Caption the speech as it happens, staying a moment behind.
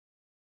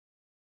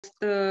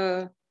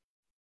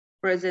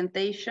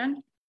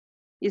presentation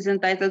is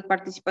entitled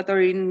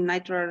Participatory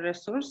Natural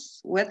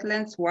Resource,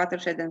 Wetlands,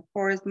 Watershed and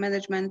Forest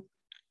Management.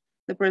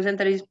 The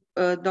presenter is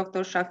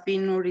Dr. Shafi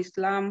Noor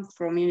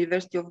from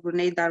University of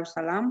Brunei,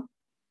 Darussalam.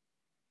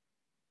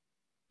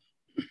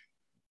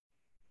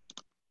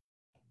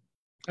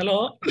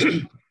 Hello.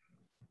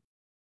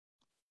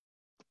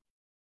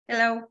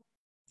 Hello.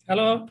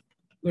 Hello.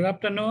 Good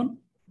afternoon.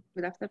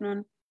 Good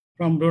afternoon.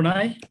 From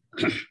Brunei.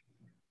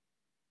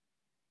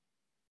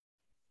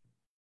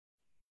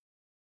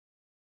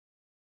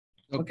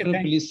 Doctor,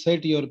 okay, please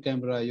set your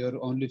camera.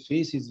 Your only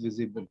face is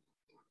visible.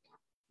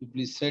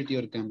 Please set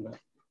your camera.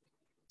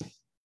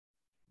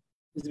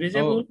 It's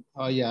visible?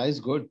 Oh, yeah, it's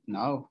good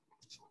now.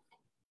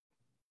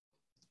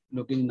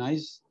 Looking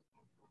nice.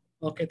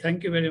 Okay,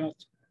 thank you very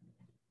much.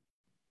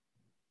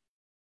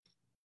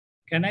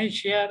 Can I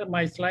share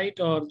my slide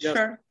or just?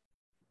 Sure.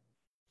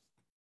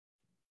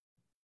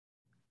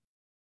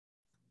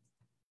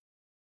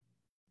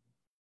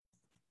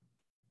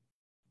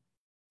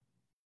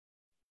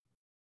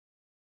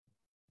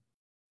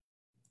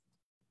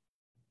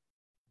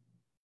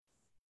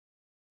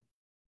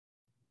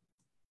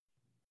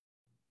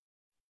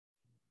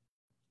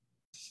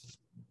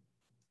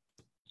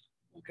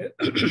 Okay.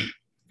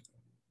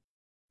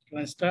 Can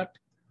I start?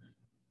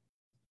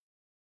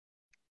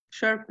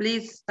 Sure,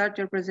 please start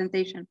your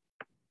presentation.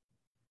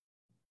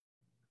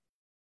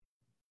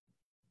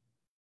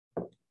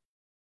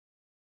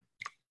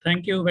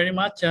 Thank you very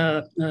much,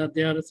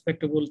 dear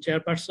respectable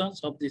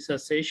chairpersons of these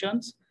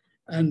sessions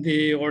and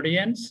the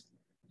audience.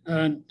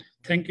 And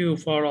thank you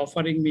for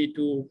offering me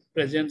to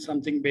present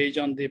something based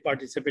on the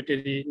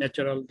participatory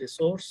natural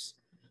resource,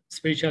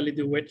 especially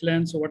the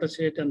wetlands,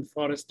 watershed, and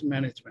forest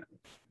management.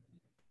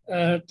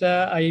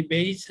 I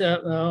base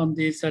on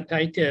this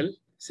title,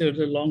 so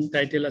the long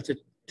title has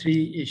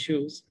 3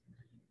 issues,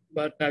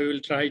 but I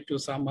will try to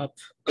sum up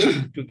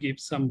to give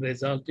some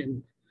result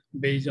in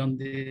based on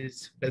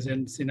this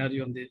present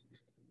scenario on the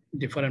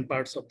different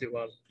parts of the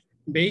world.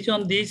 Based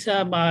on these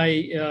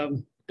my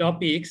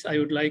topics, I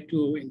would like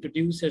to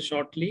introduce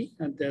shortly,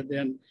 and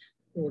then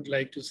would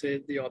like to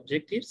say the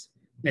objectives.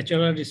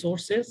 Natural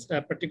resources,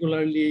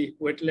 particularly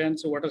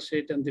wetlands,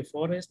 watershed, and the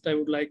forest. I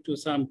would like to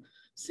some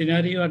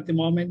scenario at the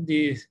moment,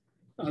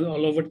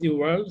 all over the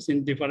world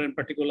in different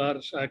particular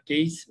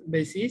case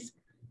basis,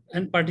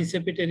 and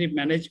participatory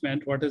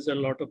management. What is a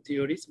lot of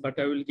theories, but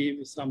I will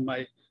give some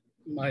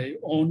my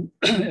own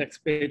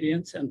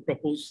experience and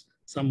propose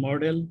some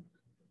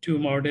 2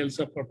 models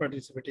of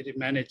participatory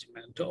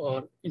management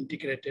or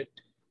integrated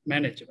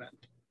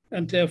management.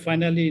 And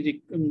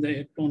finally,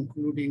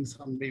 concluding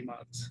some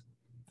remarks.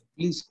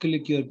 Please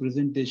click your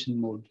presentation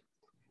mode.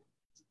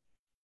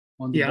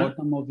 On the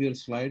bottom of your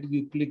slide,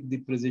 you click the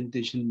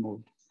presentation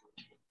mode.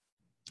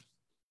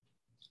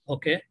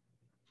 Okay.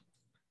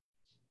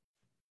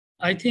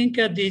 I think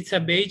this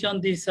based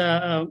on this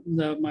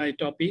my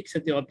topics,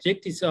 the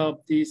objectives of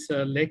these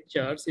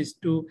lectures is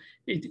to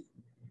it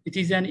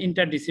is an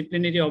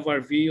interdisciplinary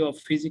overview of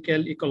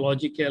physical,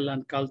 ecological,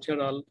 and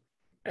cultural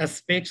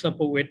aspects of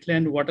a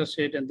wetland,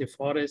 watershed, and the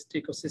forest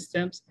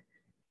ecosystems,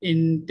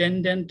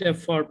 intended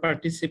for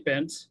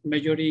participants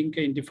measuring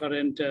in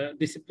different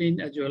disciplines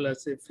as well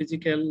as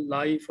physical,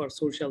 life, or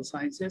social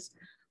sciences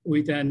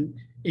with an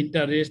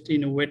interest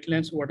in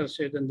wetlands,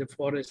 watershed, and the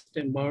forest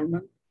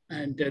environment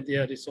and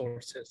their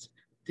resources.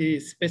 The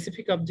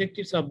specific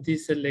objectives of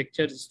this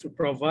lecture is to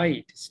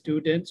provide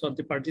students or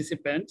the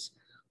participants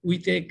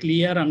with a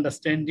clear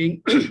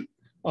understanding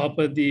of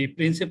the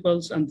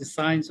principles and the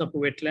science of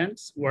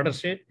wetlands,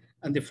 watershed,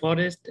 and the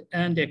forest,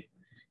 and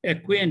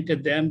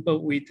acquaint them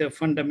with a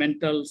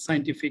fundamental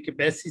scientific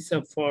basis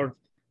for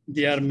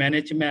their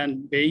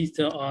management based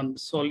on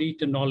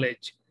solid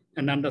knowledge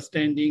and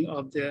understanding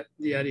of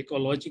their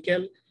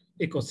ecological,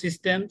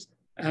 ecosystems,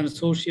 and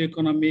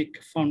socioeconomic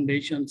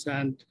foundations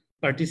and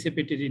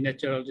participatory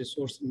natural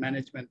resource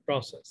management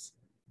process.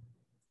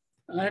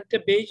 And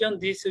based on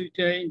this, we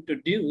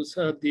introduce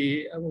I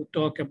will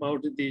talk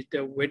about the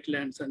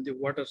wetlands and the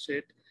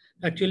watershed.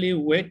 Actually,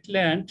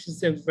 wetlands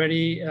is a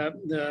very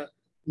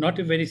not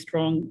a very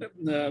strong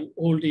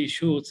old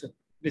issues.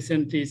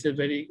 Recently, it's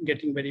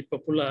getting very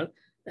popular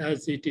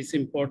as it is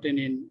important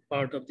in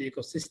part of the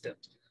ecosystem.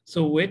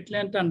 So,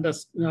 wetland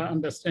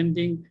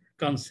understanding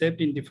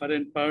concept in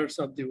different parts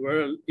of the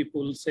world.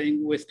 People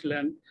saying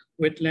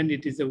wetland,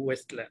 it is a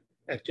wasteland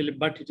actually,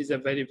 but it is a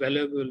very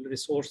valuable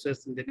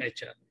resources in the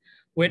nature.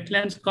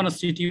 Wetlands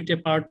constitute a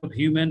part of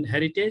human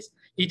heritage.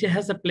 It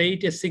has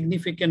played a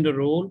significant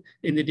role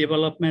in the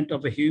development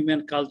of a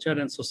human culture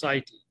and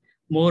society.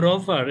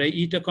 Moreover,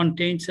 it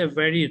contains a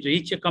very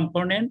rich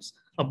components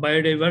of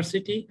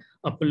biodiversity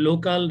of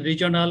local,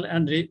 regional,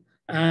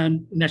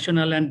 and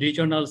national and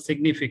regional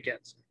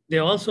significance. They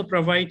also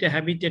provide a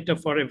habitat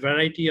for a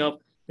variety of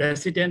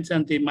residents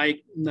and the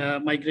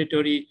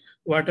migratory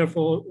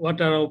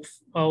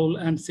waterfowl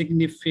and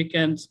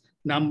significant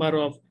number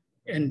of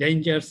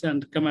endangered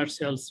and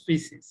commercial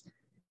species.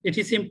 It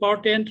is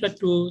important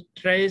to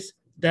trace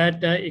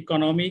that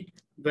economic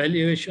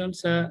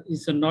valuations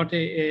is not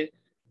a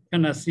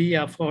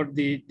panacea for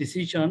the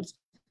decisions,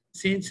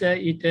 since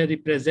it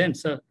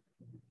represents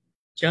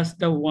just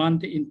the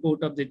one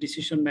input of the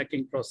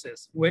decision-making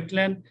process.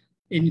 Wetland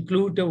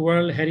include the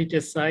World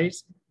Heritage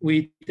Sites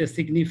with the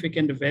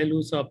significant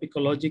values of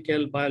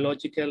ecological,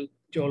 biological,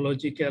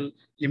 geological,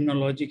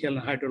 limnological,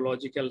 and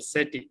hydrological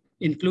setting,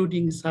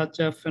 including such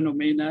a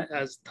phenomena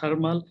as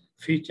thermal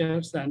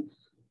features and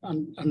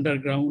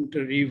underground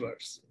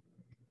rivers.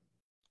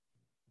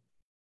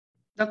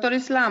 Dr.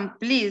 Islam,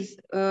 please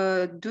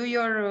do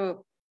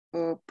your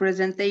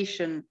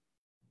presentation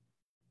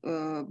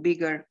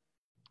bigger.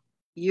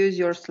 Use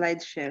your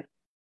slide share.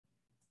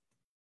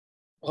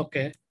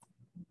 Okay.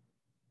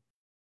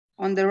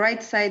 On the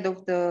right side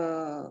of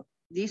the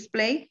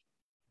display,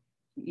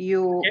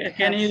 you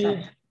can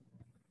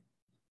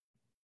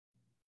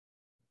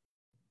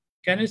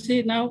you see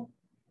it now?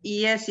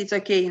 Yes, it's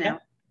okay now.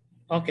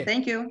 Yeah. Okay.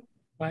 Thank you.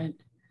 Fine.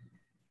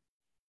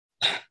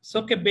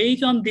 So, okay,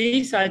 based on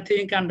this, I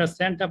think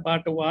understand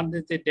about one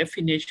is the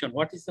definition.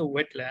 What is the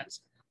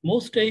wetlands?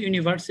 Most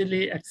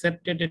universally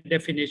accepted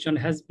definition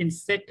has been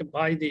set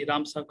by the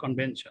Ramsar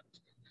Convention.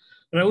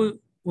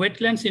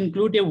 Wetlands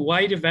include a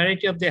wide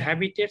variety of the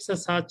habitats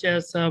such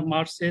as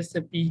marshes,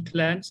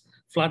 peatlands,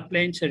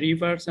 floodplains,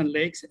 rivers and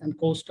lakes, and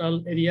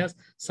coastal areas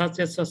such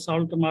as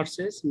salt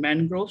marshes,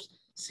 mangroves,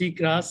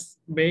 seagrass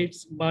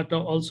beds, but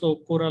also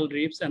coral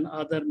reefs and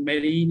other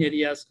marine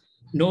areas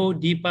no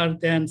deeper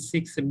than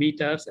 6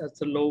 meters at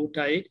the low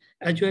tide,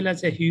 as well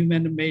as a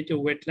human-made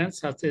wetlands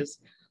such as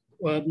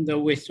the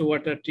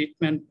wastewater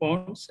treatment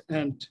ponds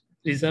and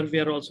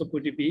reservoir also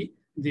could be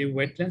the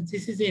wetlands.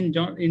 This is in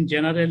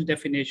general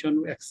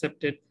definition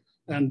accepted,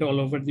 and all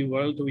over the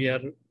world we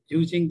are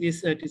using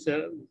this. It is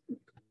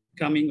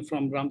coming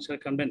from Ramsar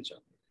Convention.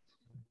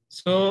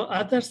 So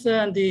others,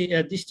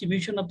 the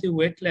distribution of the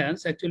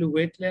wetlands, actually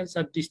wetlands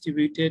are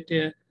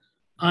distributed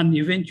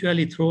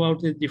uneventually throughout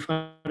the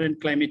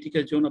different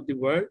climatic zone of the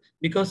world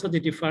because of the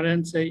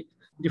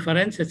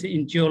differences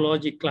in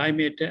geologic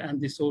climate and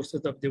the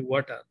sources of the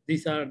water.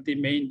 These are the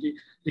main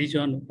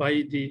reason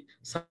why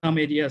some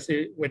areas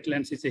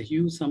wetlands is a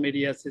huge, some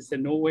areas is a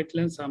no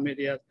wetlands, some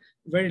areas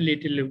very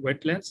little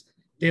wetlands.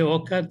 They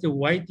occur the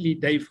widely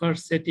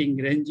diverse setting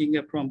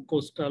ranging from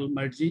coastal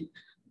margins,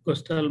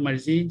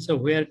 so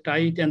where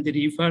tide and the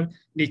river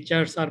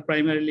discharges are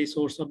primarily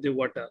source of the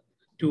water,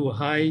 to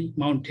high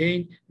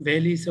mountain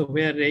valleys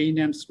where rain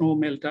and snow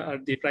melt are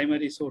the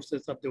primary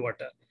sources of the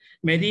water.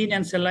 Marine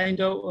and saline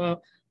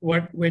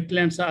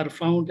wetlands are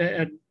found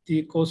at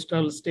the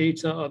coastal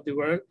states of the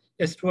world.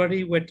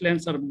 Estuary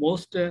wetlands are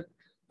most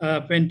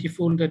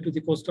plentiful to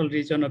the coastal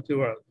region of the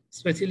world.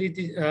 Especially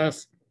the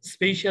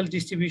spatial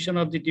distribution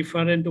of the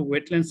different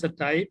wetlands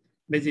type,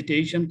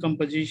 vegetation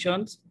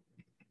compositions,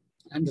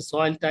 and the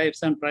soil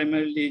types, and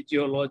primarily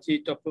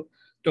geology,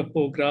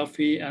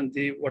 topography, and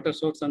the water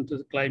source and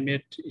the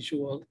climate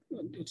issue,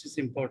 which is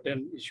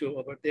important issue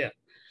over there.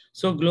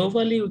 So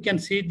globally, we can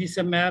see this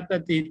map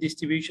at the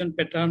distribution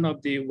pattern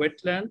of the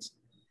wetlands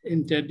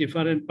in the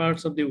different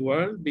parts of the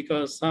world,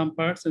 because some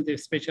parts,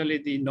 especially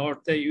the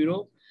North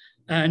Europe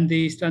and the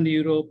Eastern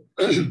Europe,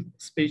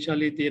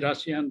 especially the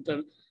Russian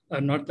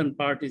northern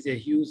part is a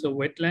huge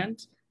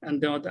wetlands.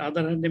 And on the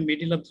other hand, the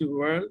middle of the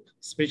world,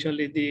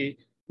 especially the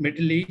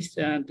Middle East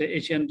and the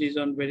Asian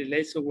region, very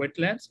less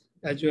wetlands,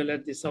 as well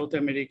as the South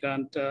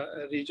American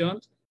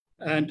regions,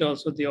 and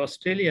also the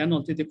Australian,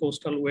 only the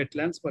coastal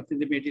wetlands, but in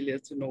the Middle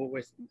East,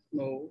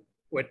 no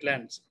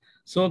wetlands.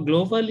 So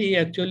globally,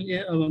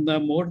 actually,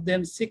 more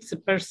than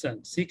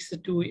 6%, 6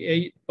 to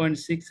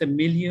 8.6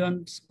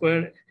 million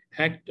square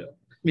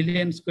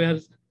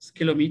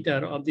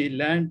kilometer of the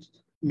land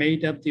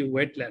made up the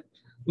wetland,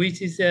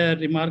 which is a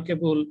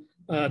remarkable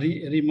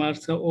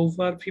remarks.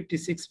 Over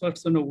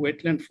 56% of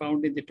wetland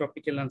found in the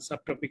tropical and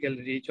subtropical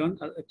region,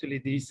 actually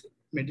this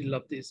middle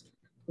of this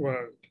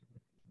world.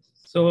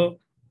 So,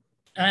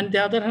 and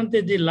the other hand,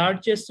 the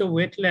largest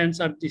wetlands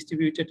are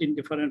distributed in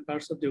different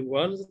parts of the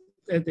world.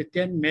 The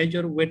 10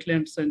 major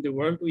wetlands in the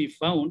world we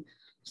found,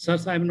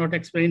 since I'm not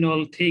explaining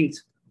all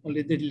things,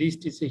 only the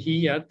list is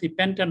here. The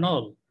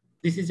Pantanal,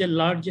 this is the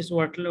largest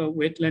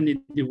wetland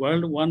in the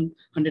world,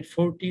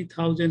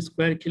 140,000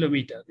 square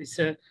kilometers.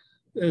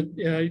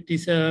 It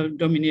is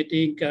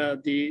dominating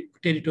the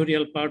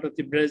territorial part of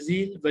the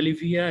Brazil,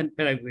 Bolivia, and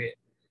Paraguay.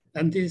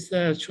 And this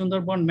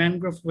Sundarban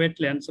mangrove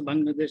wetlands,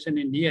 Bangladesh and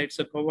India, it's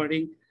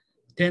covering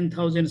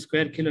 10,000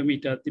 square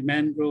kilometers, the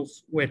mangrove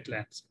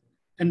wetlands.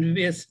 And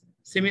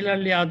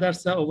similarly,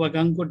 others are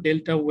Owagango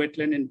Delta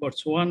wetland in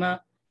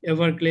Botswana,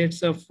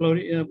 Everglades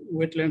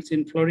wetlands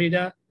in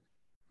Florida,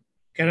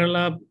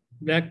 Kerala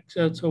black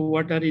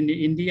water in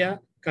India,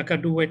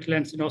 Kakadu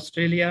wetlands in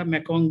Australia,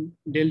 Mekong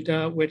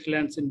Delta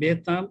wetlands in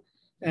Vietnam,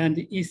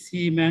 and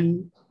Isi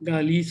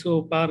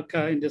Mangaliso Park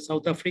in the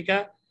South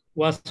Africa,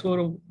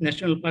 Wasur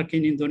National Park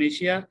in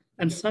Indonesia,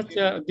 and such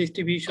a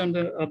distribution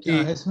of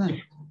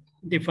the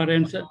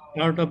different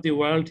part of the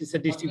world is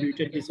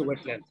distributed this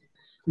wetland.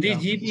 The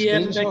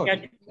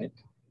GBL,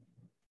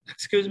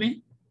 excuse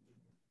me?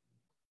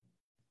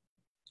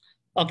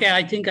 Okay,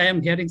 I think I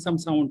am hearing some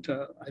sound.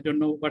 I don't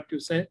know what you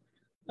say.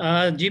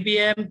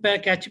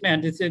 GBM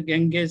catchment, this is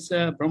Ganges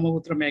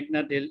Brahmaputra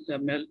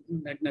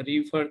Meghna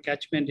River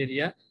catchment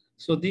area.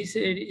 So this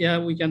area,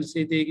 we can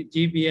see the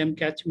GBM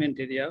catchment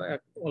area,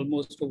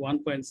 almost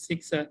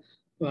 1.6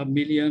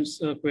 million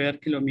square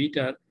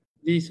kilometer.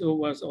 This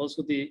was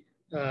also the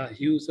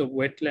use of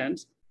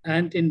wetlands.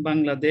 And in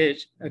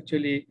Bangladesh,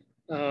 actually,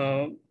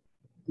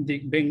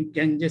 the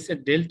Ganges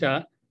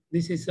Delta,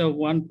 this is a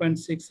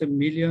 1.6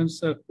 million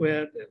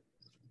square,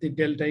 the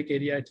deltaic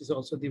area. It is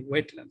also the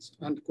wetlands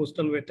and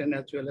coastal wetland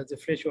as well as the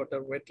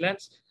freshwater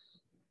wetlands.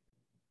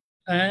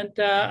 And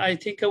I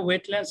think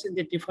wetlands in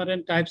the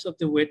different types of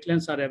the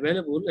wetlands are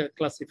available,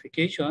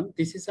 classification.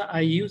 This is a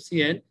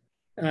IUCN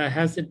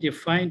has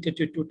defined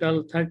to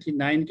total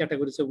 39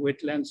 categories of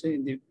wetlands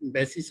in the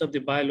basis of the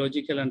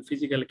biological and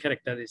physical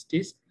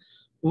characteristics,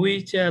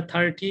 which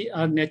 30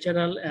 are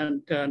natural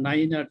and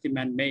 9 are the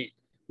man-made.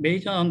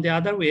 Based on the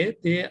other way,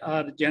 they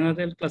are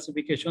general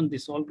classification, the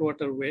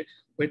saltwater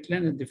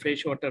wetland and the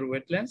freshwater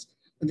wetlands.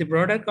 And the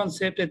broader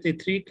concept of the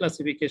 3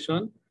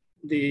 classification,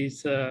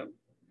 these the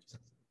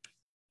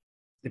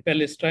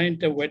Palestine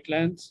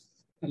wetlands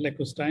and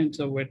lacustrine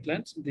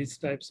wetlands, these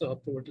types of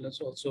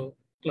wetlands also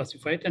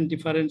classified, and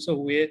difference of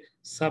way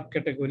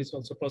subcategories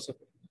also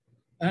possible.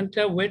 And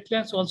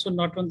wetlands also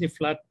not on the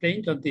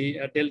floodplain or the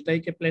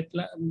deltaic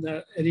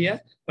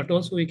area, but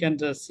also we can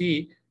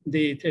see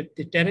the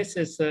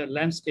terraces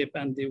landscape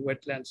and the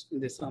wetlands in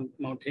the some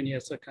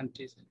mountainous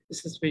countries. This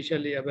is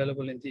especially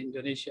available in the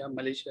Indonesia,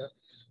 Malaysia,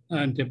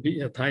 and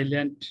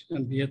Thailand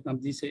and Vietnam.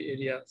 This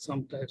area,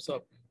 some types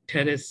of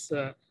terrace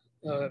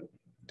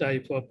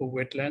type of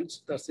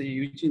wetlands. That's the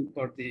using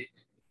for the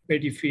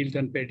paddy field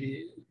and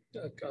paddy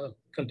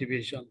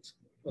cultivations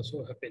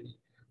also happening.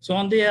 So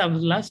on the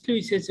lastly,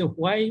 we say, so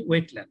why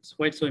wetlands?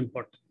 Why it's so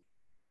important?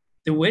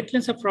 The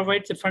wetlands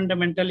provides the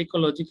fundamental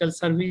ecological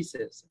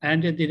services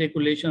and the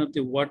regulation of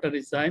the water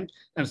regime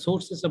and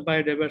sources of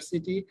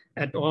biodiversity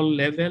at all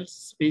levels,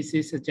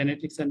 species,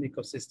 genetics, and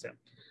ecosystem.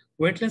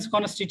 Wetlands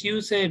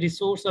constitutes a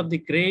resource of the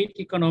great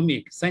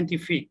economic,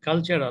 scientific,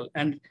 cultural,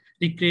 and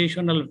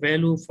recreational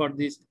value for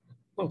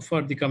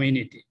the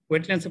community.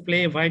 Wetlands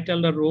play a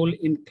vital role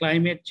in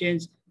climate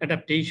change,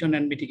 adaptation,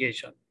 and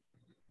mitigation.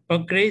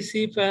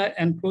 Progressive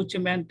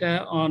encroachment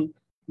on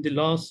the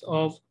loss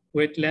of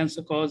wetlands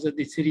cause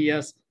the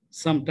serious,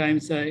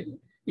 sometimes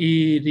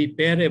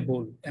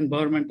irreparable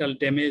environmental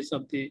damage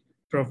of the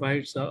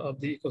providers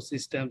of the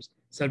ecosystems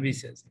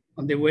services.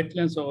 And the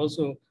wetlands are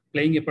also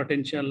playing a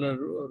potential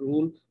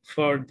role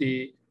for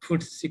the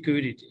food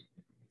security.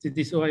 So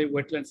this is why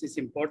wetlands is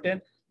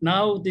important.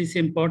 Now this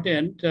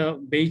important,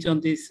 based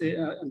on this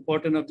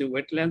importance of the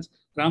wetlands,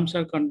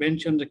 Ramsar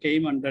Convention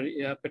came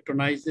under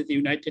patronized the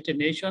United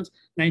Nations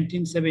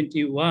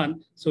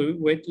 1971. So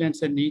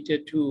wetlands are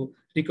needed to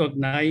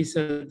recognize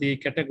the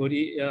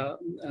category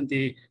and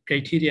the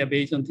criteria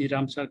based on the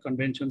Ramsar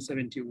Convention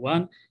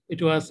 71.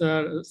 It was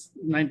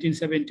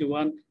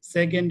 1971,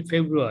 2nd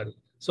February.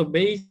 So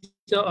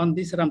based on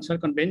this Ramsar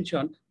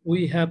Convention,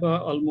 we have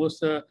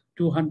almost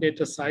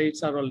 200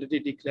 sites are already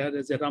declared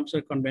as a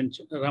Ramsar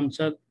Convention,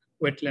 Ramsar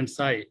wetland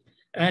site.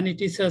 And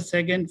it is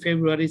 2nd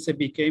February, so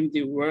became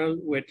the World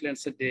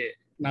Wetlands Day.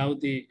 Now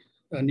the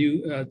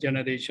new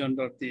generation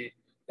of the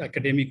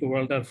academic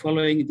world are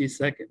following the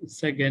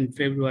 2nd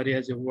February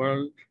as a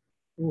World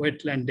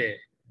Wetland Day.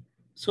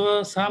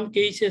 So some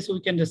cases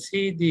we can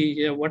see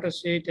the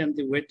watershed and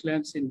the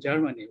wetlands in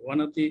Germany.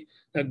 One of the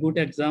good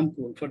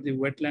example for the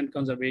wetland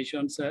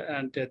conservations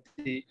and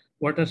the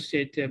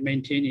watershed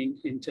maintaining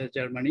in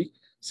Germany.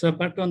 So,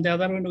 but on the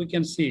other hand, we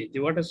can see the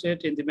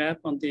watershed in the map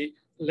on the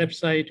left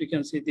side. We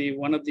can see the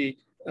one of the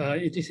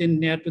it is in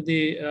near to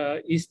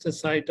the east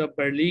side of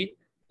Berlin.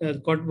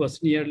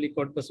 Cottbus, nearly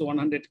Cottbus,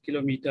 100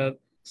 kilometers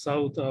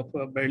south of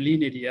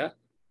Berlin area,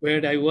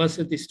 where I was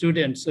the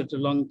students at a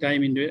long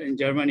time in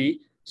Germany.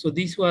 So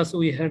this was,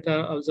 we had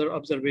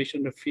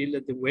observation of field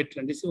at the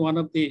wetland. This is one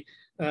of the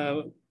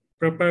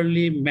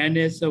properly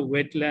managed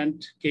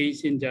wetland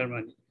case in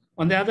Germany.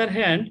 On the other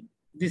hand,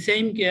 the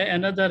same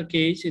another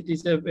case, it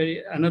is a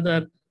very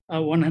another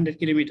 100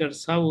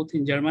 kilometers south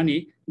in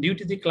Germany due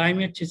to the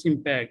climate change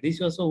impact. This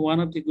was one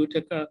of the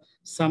good,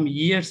 some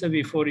years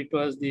before it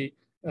was the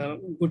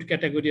good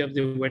category of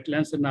the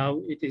wetlands, and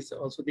now it is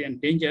also the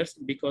endangered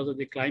because of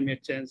the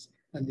climate change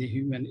and the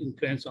human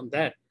influence on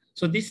that.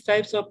 So these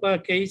types of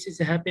case is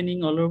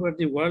happening all over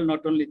the world,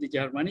 not only the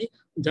Germany.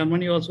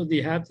 Germany also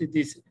they have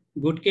this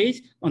good case.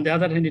 On the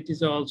other hand, it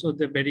is also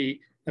the very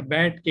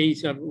bad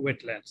case of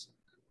wetlands.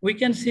 We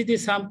can see the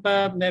some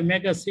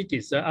mega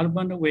cities,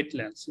 urban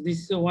wetlands.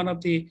 This is one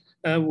of the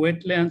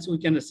wetlands. We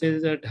can say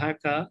that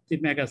Dhaka, the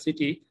mega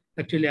city.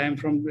 Actually, I am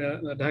from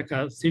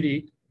Dhaka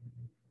city.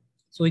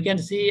 So we can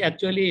see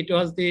actually it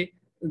was the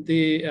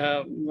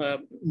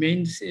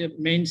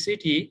main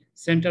city,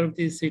 center of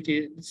the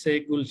city,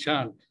 say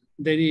Gulshan.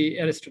 Very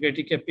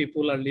aristocratic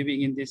people are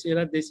living in this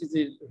area. This is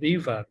the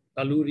river,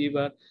 Alu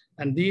River.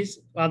 And this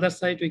other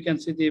side, we can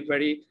see the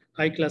very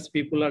high class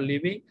people are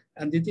living.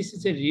 And this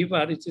is a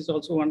river, it is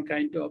also one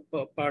kind of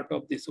part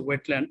of this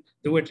wetland.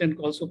 The wetland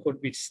also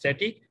could be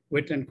static,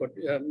 Wetland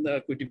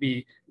could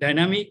be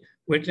dynamic,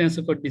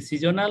 wetlands could be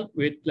seasonal,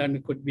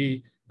 wetland could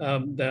be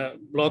the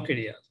block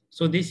areas.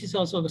 So this is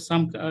also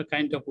some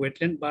kind of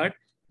wetland, but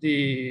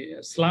the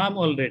slum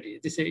already,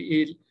 this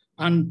is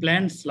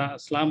unplanned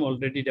slum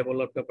already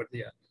developed over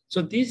there.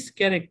 So this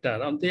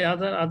character on the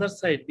other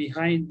side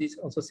behind this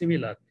also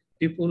similar.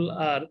 People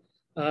are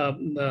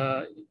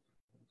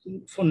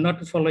for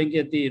not following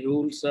the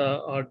rules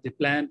or the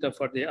plan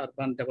for the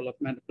urban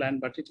development plan,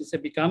 but it is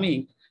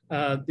becoming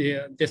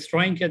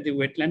destroying the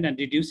wetland and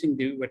reducing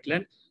the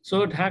wetland.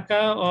 So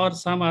Dhaka or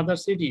some other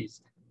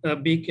cities,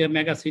 big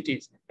mega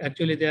cities,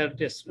 actually they are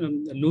just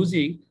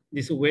losing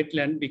this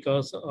wetland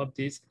because of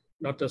this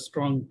not a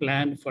strong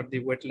plan for the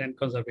wetland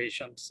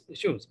conservation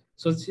issues.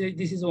 So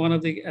this is one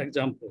of the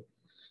examples.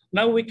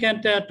 Now we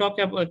can talk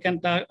about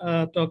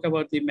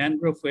the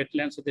mangrove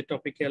wetlands, the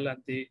tropical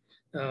and the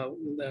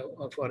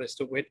forest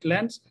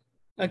wetlands.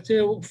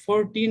 Actually,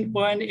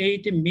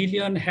 14.8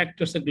 million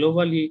hectares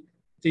globally.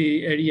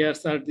 The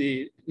areas are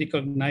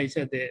recognized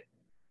as the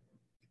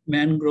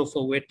mangrove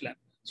wetland.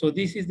 So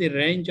this is the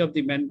range of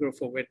the mangrove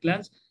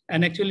wetlands,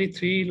 and actually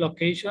 3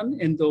 locations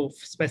in the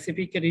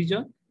specific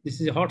region. This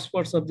is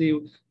hotspots of the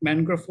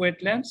mangrove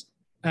wetlands,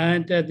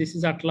 and this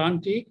is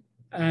Atlantic,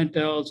 and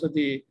also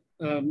the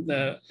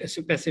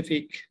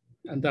Pacific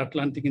and the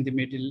Atlantic in the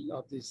middle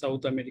of the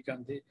South America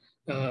and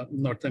the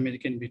North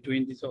America in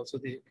between. This is also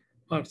the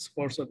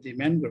hotspots of the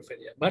mangrove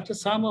area. But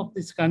some of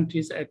these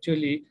countries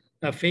actually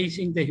are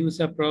facing the huge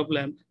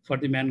problem for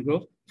the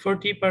mangrove.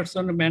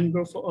 40% of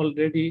mangrove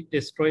already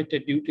destroyed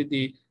due to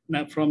the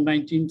from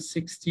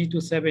 1960 to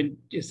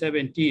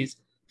 70s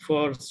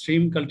for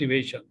stream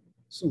cultivation.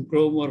 So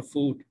grow more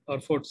food or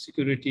food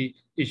security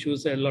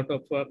issues. A lot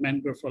of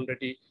mangrove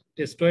already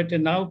destroyed,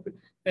 and now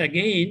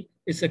again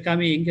it's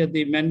coming.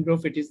 The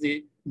mangrove, it is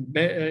the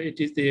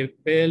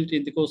belt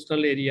in the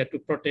coastal area to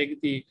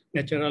protect the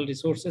natural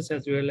resources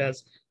as well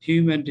as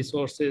human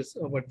resources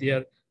over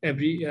there.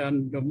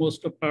 And the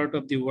most part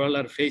of the world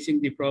are facing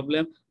the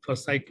problem for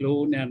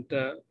cyclone and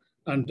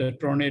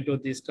tornado,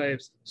 these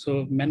types.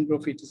 So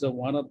mangrove, it is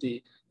one of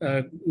the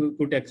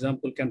good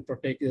example, can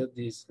protect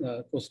this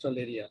coastal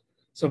area.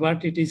 So,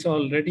 but it is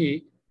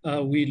already,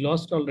 we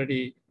lost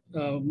already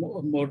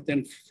more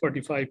than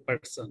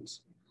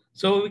 45%.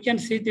 So we can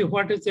see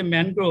what is the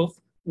mangrove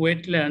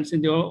wetlands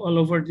in all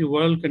over the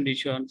world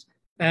conditions.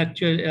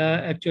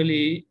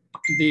 Actually,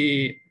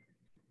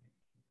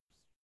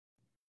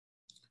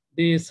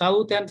 the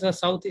South and the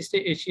Southeast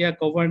Asia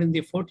covered in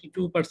the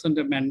 42%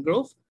 of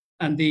mangrove,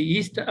 and the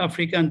East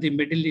Africa and the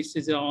Middle East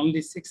is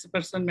only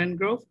 6%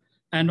 mangrove,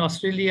 and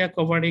Australia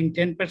covering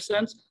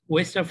 10%,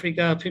 West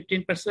Africa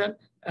 15%,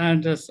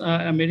 and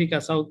America,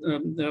 South,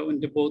 in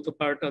the both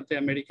part of the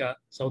America,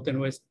 South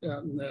and West,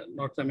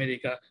 North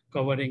America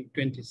covering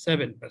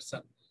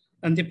 27%.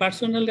 And the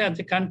personally at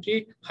the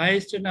country,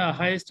 highest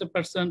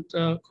percent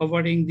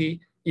covering the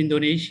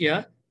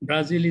Indonesia,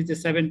 Brazil is the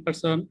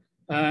 7%,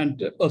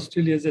 and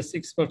Australia is a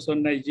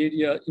 6%,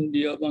 Nigeria,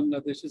 India,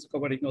 Bangladesh is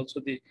covering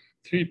also the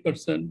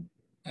 3%,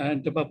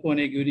 and Papua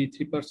New Guinea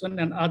 3%,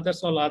 and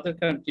all other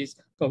countries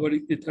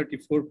covering the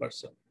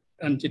 34%.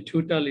 And the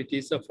total, it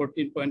is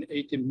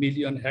 14.8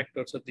 million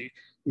hectares of the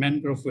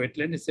mangrove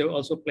wetland. It's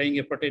also playing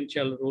a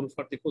potential role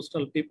for the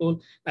coastal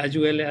people, as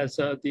well as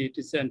it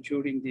is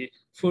ensuring the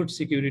food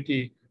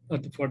security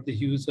for the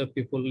huge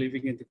people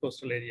living in the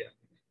coastal area.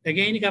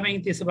 Again,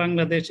 coming to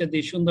Bangladesh,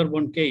 the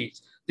Sundarban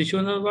case. The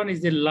Sundarban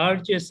is the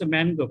largest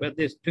mangrove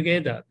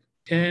together,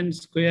 10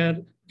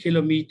 square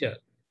kilometer,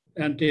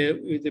 and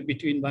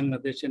between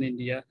Bangladesh and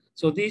India.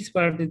 So this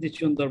part is the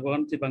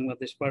Sundarban, the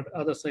Bangladesh part,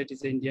 other side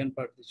is the Indian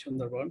part, the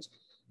Sundarbans.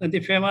 And the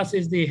famous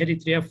is the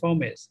Erythrea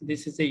formes.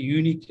 This is a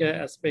unique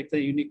aspect, a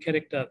unique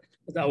character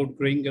of the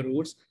outgrowing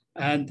roots.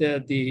 And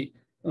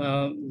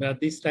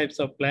these types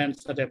of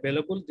plants are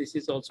available. This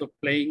is also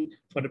playing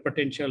for the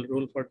potential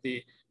role for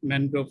the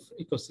mangrove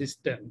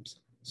ecosystems.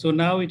 So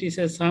now it is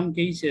some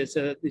cases,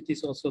 it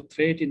is also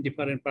threat in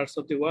different parts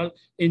of the world.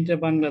 In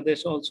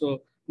Bangladesh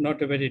also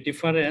not a very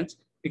difference,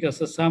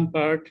 because some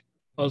part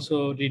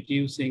also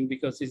reducing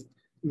because its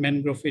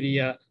mangrove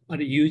area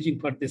are using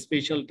for the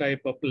special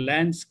type of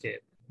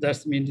landscape.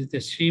 That means the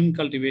stream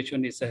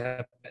cultivation is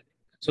happening.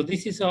 So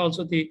this is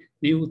also the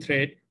new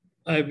threat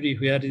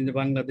everywhere in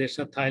Bangladesh,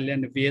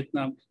 Thailand,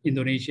 Vietnam,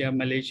 Indonesia,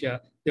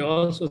 Malaysia. They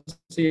also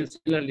see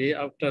similarly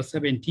after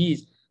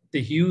 70s,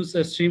 the huge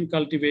stream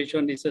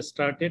cultivation is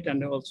started,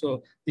 and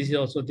also this is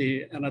also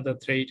another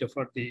threat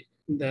for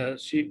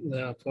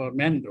for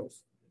mangrove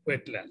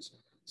wetlands.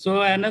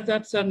 So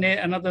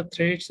another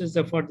threat is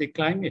for the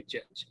climate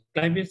change.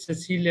 Climate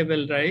sea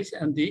level rise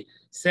and the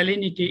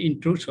salinity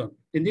intrusion.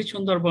 In the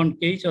Sundarban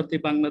case of the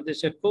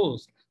Bangladesh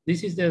coast,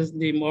 this is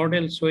the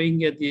model showing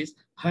this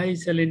high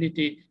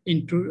salinity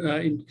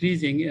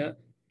increasing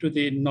to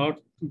the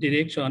north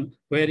direction,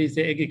 where is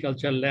the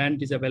agricultural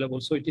land is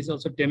available. So it is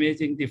also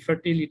damaging the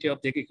fertility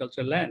of the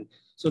agricultural land.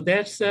 So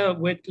that's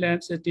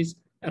wetlands. It is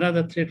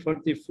another threat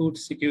for the food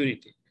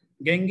security.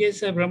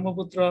 Ganges,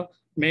 Brahmaputra,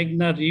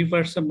 Meghna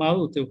rivers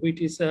mouth,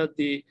 which is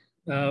the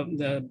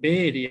the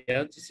Bay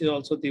Area, this is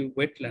also the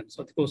wetlands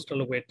or the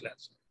coastal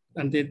wetlands.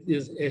 And there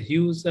is a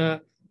huge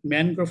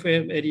mangrove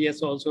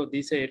areas also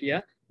this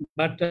area,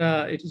 but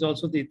it is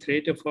also the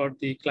threat for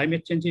the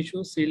climate change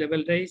issues, sea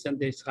level rise, and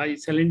this high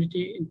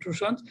salinity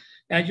intrusions,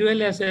 as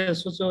well as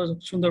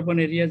Sundarban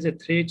areas, the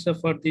threats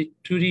for the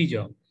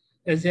tourism.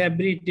 As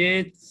every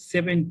day,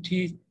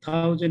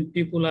 70,000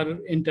 people are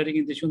entering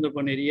in the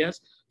Sundarban areas.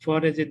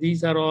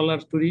 These are all our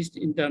tourists,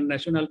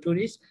 international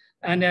tourists,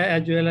 and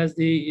as well as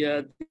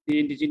the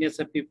indigenous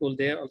people.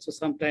 They are also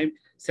sometimes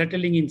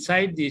settling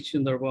inside the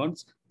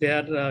Sundarbans. They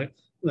are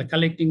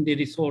collecting the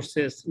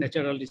resources,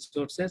 natural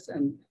resources,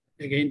 and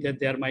again that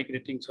they are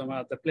migrating some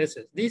other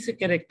places. This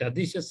character,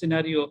 this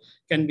scenario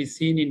can be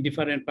seen in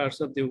different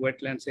parts of the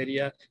wetlands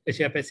area,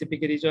 Asia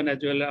Pacific region, as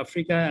well as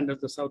Africa and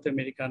the South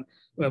American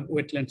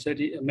wetlands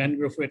area,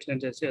 mangrove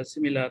wetlands, as a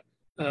similar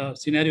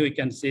scenario. We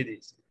can see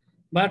this.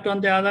 But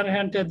on the other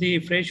hand, the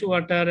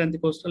freshwater and the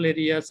coastal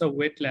areas of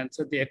wetlands,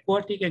 the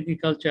aquatic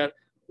agriculture,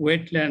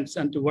 wetlands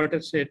and the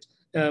watersheds,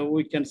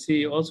 we can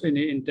see also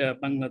in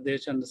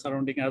Bangladesh and the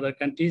surrounding other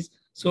countries.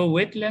 So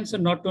wetlands are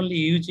not only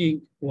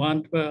using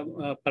one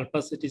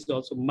purpose, it is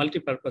also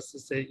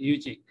multi-purpose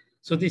using.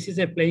 So this is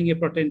playing a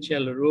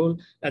potential role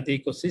at the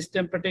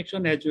ecosystem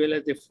protection as well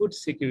as the food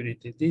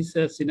security. This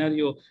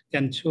scenario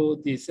can show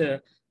this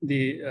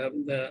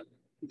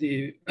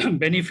the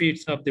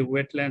benefits of the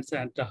wetlands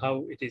and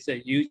how it is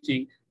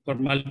using for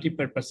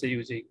multi-purpose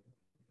using.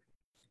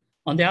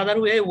 On the other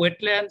way,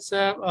 wetlands,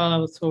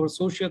 so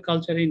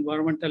socio-cultural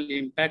environmental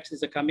impacts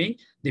is coming.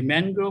 The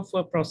mangrove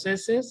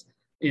processes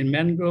in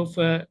mangrove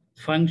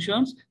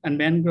functions and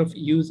mangrove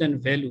use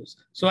and values.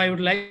 So I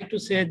would like to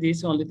say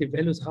this only the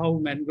values, how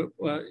mangrove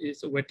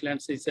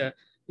wetlands is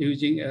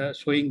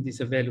showing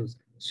these values.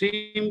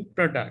 Swim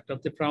product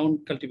of the prawn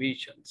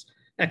cultivations,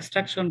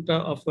 extraction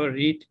of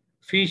reed,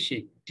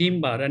 fishing,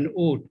 timber and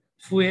wood,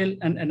 fuel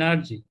and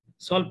energy,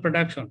 salt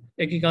production,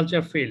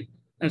 agriculture field,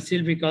 and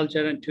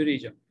silviculture and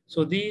tourism.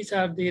 So these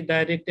are the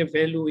direct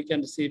value we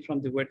can see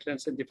from the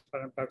wetlands in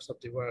different parts of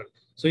the world.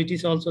 So it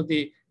is also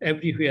the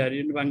everywhere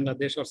in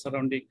Bangladesh or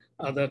surrounding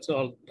others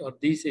or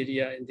this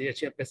area in the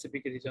Asia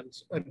Pacific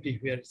regions,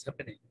 everywhere is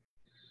happening.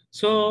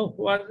 So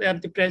what are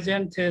the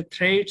present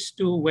threats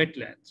to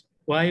wetlands?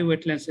 Why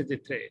wetlands is the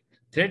threat?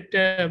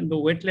 The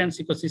wetlands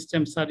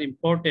ecosystems are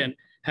important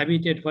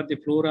habitat for the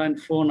flora and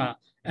fauna,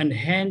 and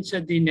hence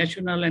the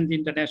national and the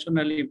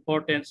international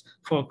importance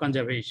for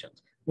conservation.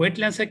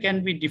 Wetlands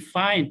can be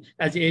defined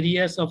as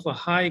areas of a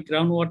high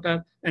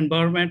groundwater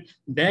environment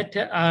that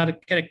are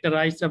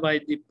characterized by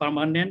the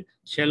permanent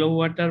shallow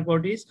water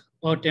bodies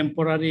or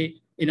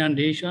temporary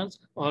inundations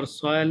or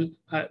soil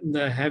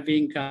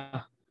having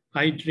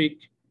hydric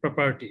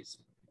properties.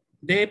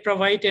 They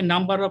provide a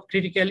number of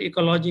critical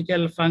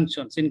ecological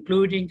functions,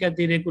 including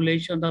the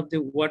regulation of the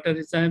water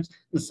regimes,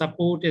 and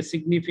support a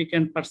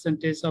significant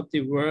percentage of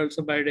the world's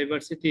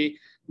biodiversity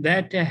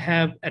that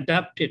have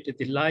adapted to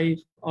the life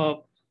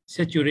of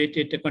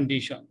saturated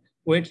condition.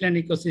 Wetland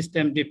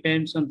ecosystem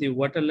depends on the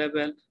water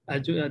level,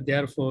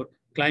 therefore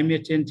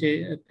climate change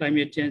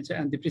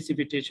and the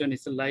precipitation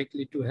is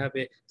likely to have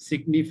a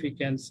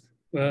significant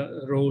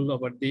role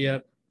over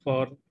there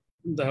for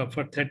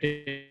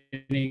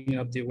threatening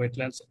of the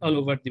wetlands all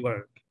over the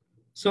world.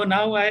 So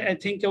now I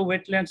think of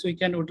wetlands,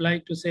 would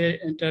like to say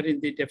enter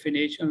in the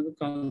definition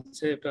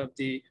concept of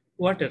the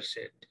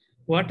watershed.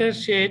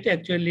 Watershed,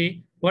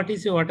 actually, what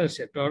is a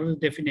watershed or the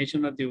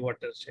definition of the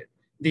watershed?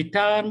 The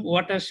term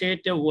watershed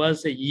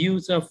was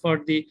used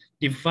for the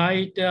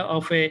divide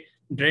of a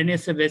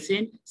drainage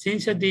basin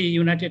since the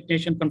United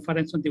Nations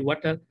Conference on the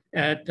Water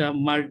at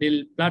Mar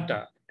del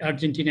Plata,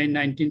 Argentina in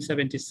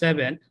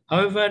 1977.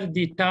 However,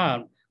 the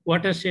term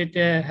watershed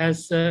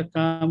has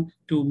come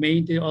to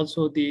mean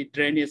also the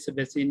drainage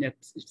basin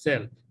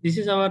itself. This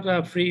is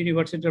our Free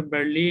University of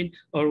Berlin,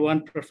 or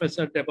one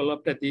professor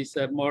developed this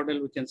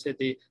model, we can say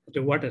the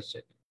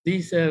watershed.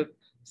 This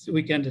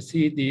we can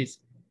see this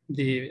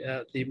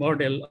the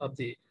model of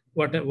the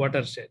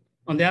watershed.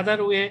 On the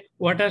other way,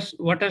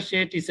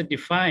 watershed is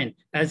defined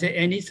as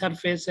any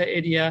surface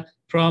area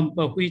from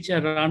which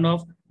a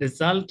runoff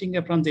resulting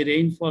from the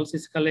rainfalls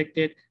is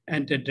collected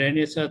and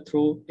drainage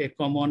through a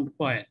common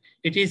point.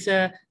 It is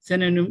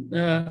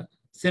synonymous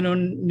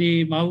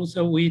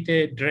with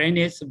a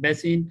drainage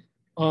basin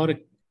or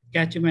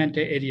catchment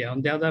area.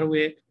 On the other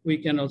way, we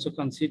can also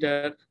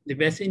consider the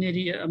basin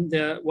area.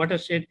 The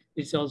watershed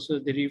is also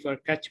the river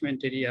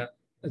catchment area.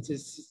 It's a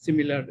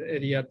similar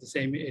area, the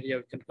same area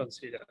we can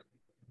consider.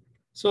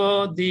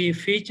 So the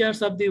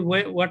features of the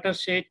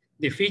watershed,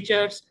 the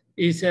features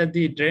is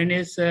the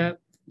drainage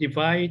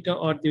divide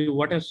or the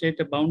watershed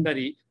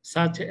boundary,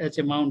 such as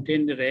a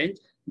mountain range.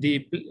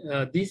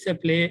 These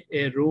play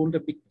a role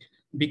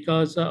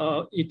because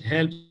it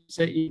helps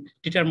in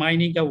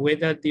determining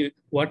whether the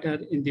water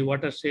in the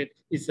watershed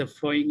is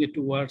flowing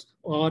towards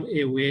or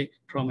away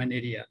from an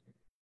area.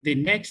 The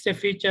next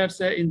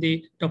features in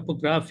the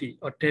topography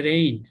or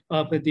terrain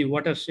of the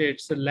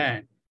watershed's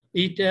land.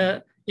 If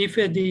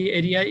the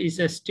area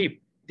is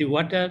steep, the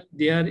water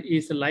there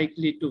is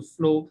likely to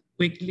flow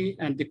quickly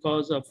and the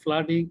cause of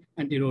flooding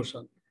and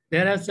erosion.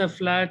 Whereas the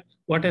flat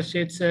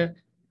watersheds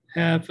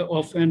have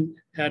often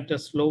had a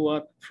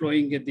slower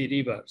flowing the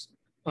rivers.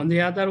 On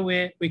the other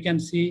way, we can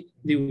see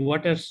the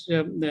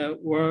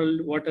world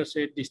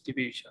watershed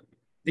distribution.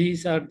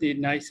 These are the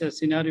nicer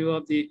scenario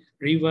of the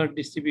river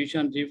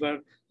distribution, river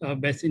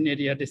basin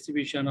area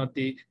distribution, of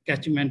the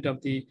catchment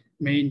of the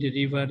main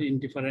river in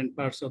different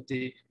parts of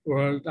the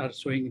world are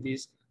showing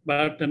this.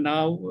 But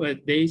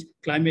nowadays,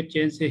 climate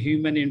change,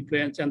 human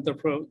influence,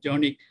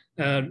 anthropogenic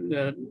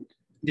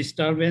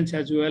disturbance,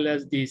 as well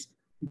as these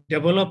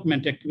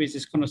development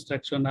activities,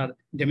 construction are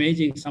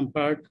damaging some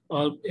part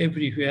of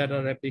everywhere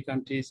or every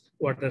country's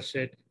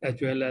watershed, as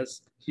well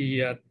as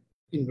here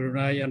in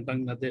Brunei and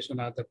Bangladesh and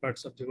other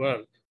parts of the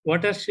world.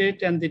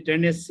 Watershed and the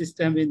drainage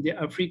system in the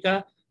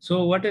Africa.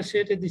 So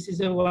watershed, this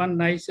is a one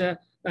nice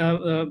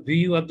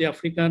view of the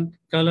African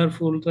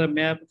colorful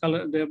map,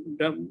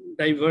 the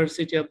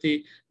diversity of the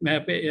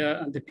map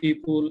and the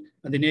people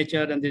and the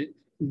nature and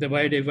the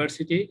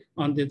biodiversity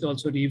on this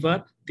also river.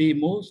 The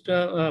most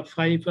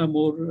five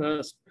more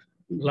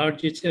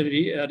largest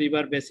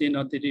river basin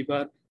of the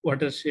river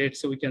watershed.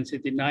 So we can see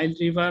the Nile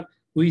River,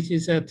 which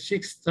is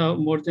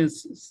more than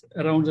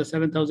around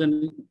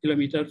 7,000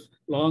 kilometers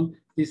long.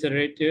 This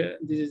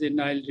is the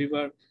Nile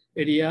River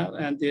area,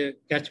 and the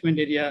catchment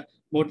area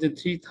more than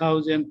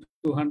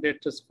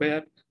 3,200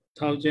 square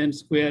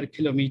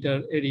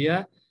kilometer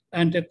area.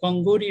 And the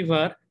Congo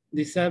River,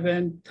 the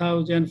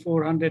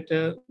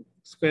 7,400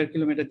 square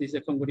kilometer, this is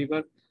the Congo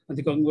River, and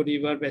the Congo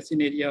River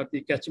basin area,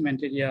 the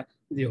catchment area,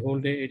 the whole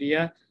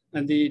area.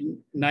 And the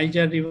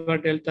Niger River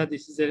Delta,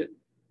 this is a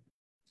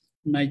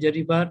Niger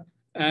River,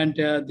 and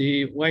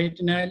the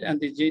White Nile and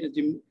the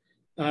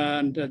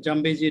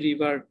Zambezi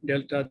River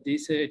Delta,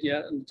 this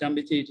area,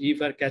 Zambezi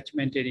River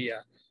catchment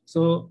area.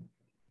 So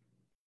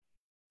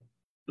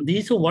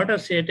these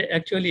watershed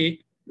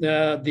actually,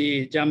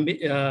 the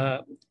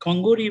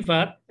Congo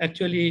River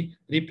actually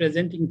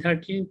representing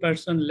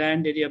 13%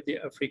 land area of the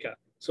Africa.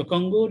 So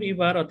Congo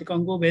River or the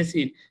Congo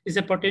Basin is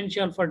a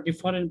potential for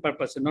different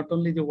purposes, not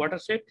only the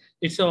watershed,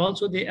 it's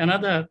also the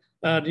another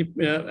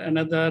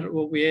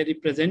way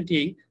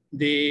representing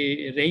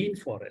the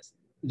rainforest.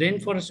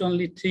 Rainforest,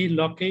 only 3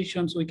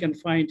 locations we can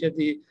find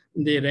the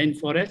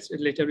rainforest,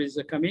 later is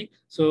coming.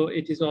 So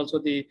it is also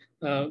the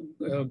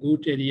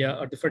good area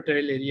or the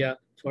fertile area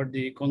for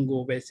the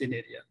Congo Basin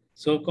area.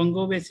 So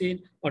Congo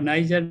Basin or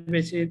Niger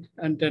Basin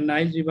and the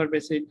Nile River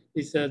Basin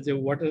is the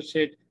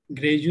watershed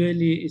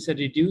gradually is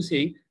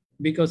reducing,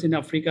 because in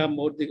Africa,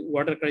 the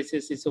water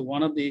crisis is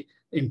one of the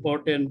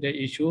important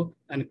issue,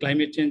 and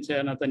climate change is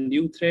another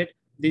new threat.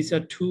 These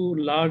are 2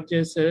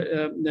 largest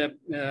the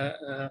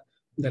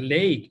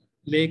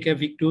Lake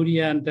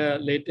Victoria and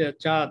Lake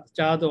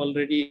Chad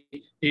already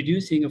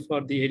reducing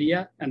for the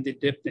area and the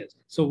depthness.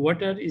 So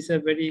water is a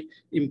very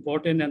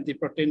important and the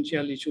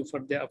potential issue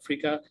for the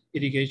Africa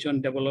irrigation,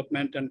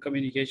 development and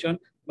communication,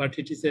 but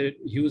it is a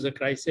huge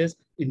crisis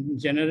in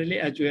generally,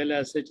 as well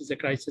as it is a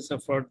crisis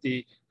for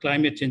the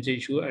climate change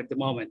issue at the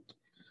moment.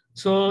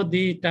 So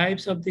the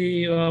types of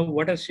the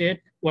watershed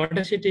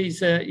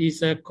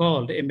is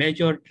called a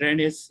major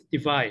drainage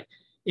divide.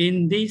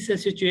 In this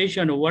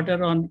situation,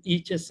 water on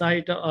each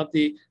side of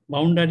the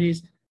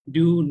boundaries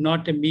do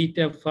not meet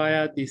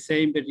via the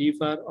same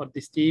river or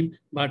the stream,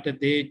 but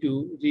they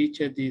do reach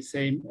the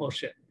same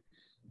ocean.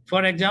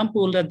 For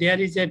example,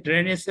 there is a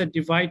drainage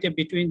divide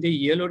between the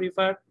Yellow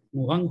River,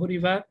 Muhanghu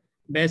River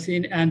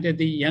basin and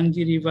the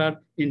Yangtze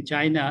River in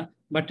China,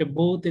 but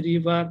both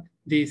rivers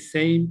the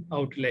same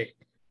outlet.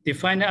 The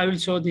final, I will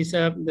show this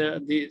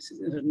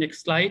the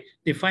next slide.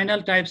 The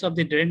final types of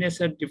the drainage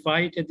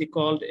divide they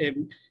called a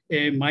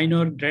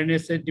minor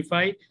drainage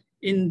divide.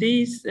 In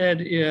these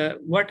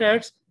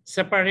waters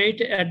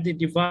separate at the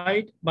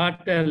divide,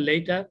 but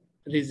later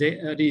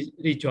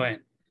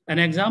rejoin. An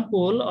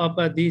example of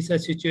this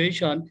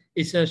situation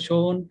is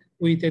shown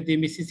with the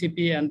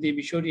Mississippi and the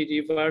Missouri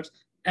rivers.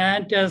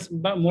 And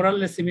more or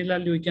less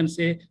similarly, we can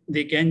say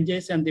the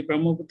Ganges and the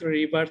Brahmaputra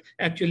rivers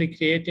actually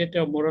created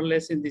more or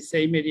less in the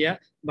same area,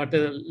 but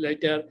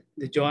later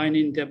they join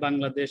into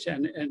Bangladesh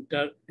and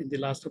enter in the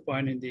last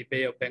point in the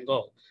Bay of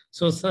Bengal.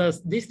 So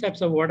these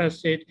types of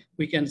watershed,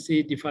 we can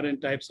see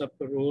different types of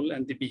role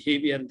and the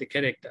behavior and the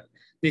character.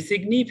 The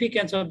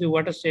significance of the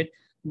watershed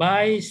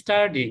by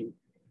studying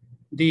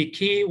the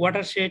key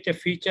watershed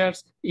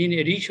features in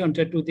addition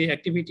to the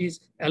activities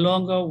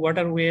along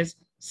waterways,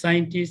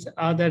 scientists,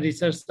 other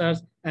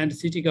researchers, and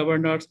city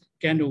governors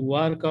can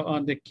work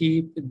on to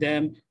keep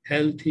them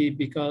healthy,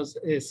 because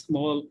a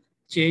small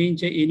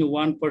change in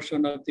one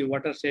portion of the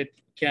watershed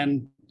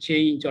can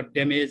change or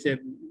damage a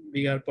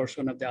bigger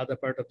portion of the other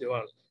part of the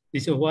world.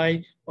 This is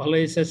why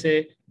always I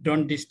say,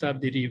 don't disturb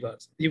the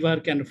rivers.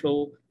 River can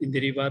flow in the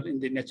river in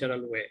the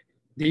natural way.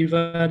 The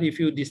river, if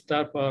you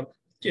disturb or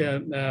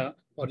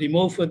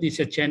remove this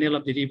channel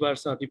of the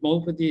rivers or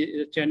remove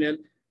the channel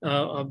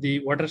of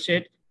the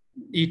watershed,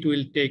 it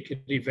will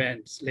take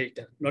revenge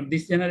later. Not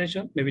this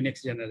generation, maybe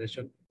next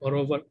generation, or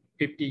over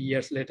 50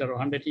 years later or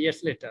 100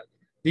 years later.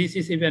 This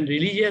is even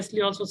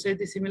religiously also say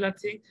the similar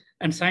thing,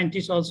 and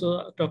scientists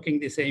also talking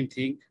the same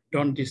thing.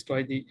 Don't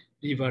destroy the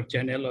river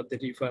channel or the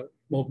river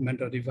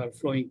movement or river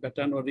flowing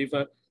pattern or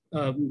river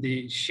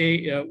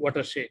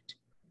watershed.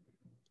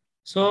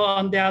 So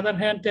on the other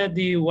hand,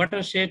 the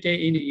watershed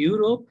in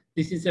Europe,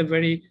 this is a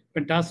very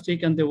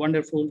fantastic and the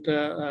wonderful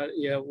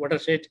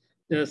watershed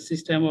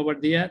system over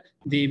there.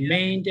 The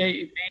main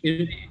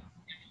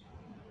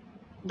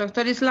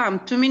Dr.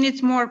 Islam, 2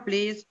 minutes more,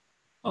 please.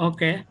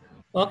 Okay,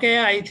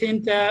 I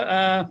think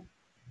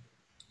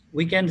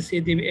we can see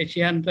the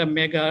Asian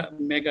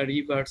mega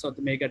rivers or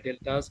the mega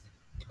deltas.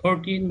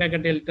 14 mega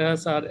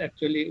deltas are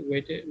actually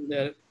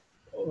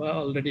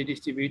already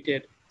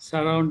distributed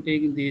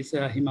surrounding these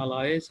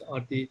Himalayas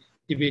or the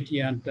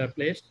Tibetan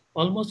place.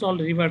 Almost all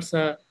rivers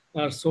are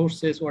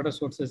sources, water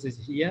sources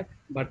is here,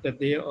 but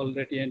they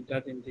already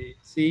entered in the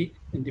sea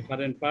in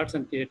different parts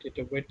and created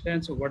a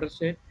wetlands or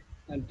watershed.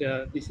 And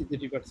this is the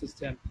river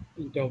system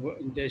in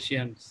the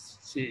Asian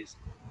seas.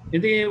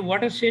 In the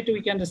watershed,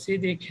 we can see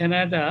the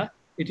Canada.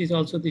 It is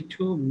also the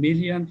 2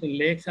 million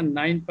lakes and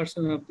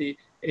 9% of the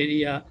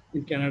area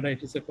in Canada.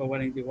 It is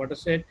covering the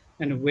watershed,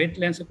 and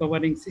wetlands are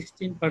covering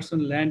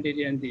 16% land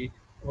area in the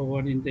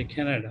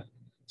Canada.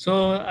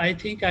 So I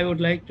think I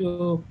would like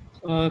to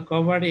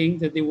covering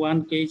the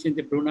one case in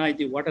the Brunei,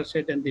 the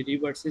watershed and the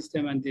river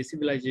system and the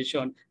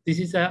civilization. This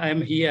is I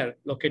am here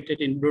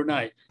located in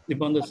Brunei, the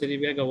Bandar Seri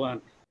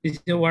Begawan. This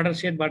is a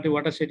watershed, but the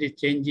watershed is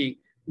changing.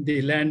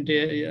 The land,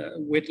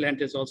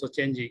 wetland is also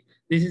changing.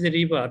 This is a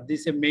river.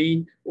 This is a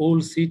main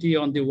old city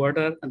on the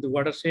water and the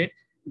watershed.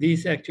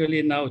 This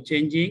actually now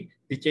changing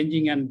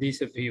and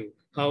this view,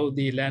 how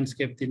the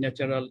landscape, the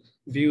natural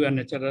view and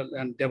natural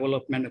and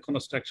development and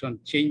construction,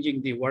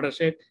 changing the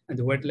watershed and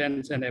the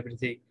wetlands and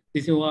everything.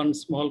 This is one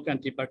small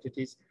country, but it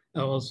is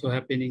also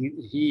happening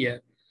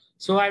here.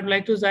 So I'd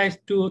like to say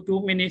 2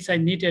 minutes I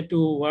needed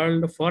to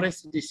world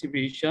forest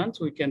distribution.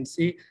 So we can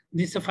see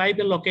this 5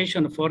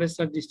 location forests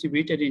are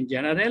distributed in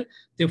general.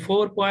 The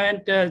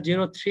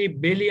 4.03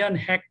 billion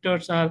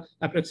hectares are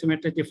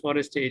approximately the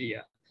forest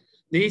area.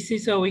 This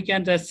is we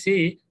can just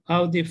see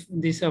how this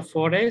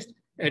forest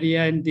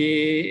area in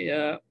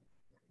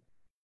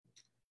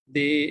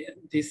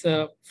this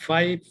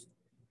 5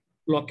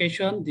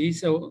 location,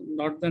 this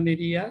northern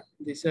area,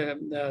 this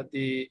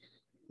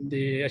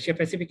the Asia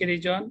Pacific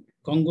region,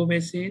 Congo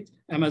Basin,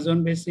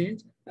 Amazon Basin,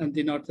 and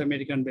the North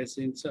American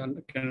basins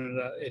and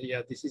Canada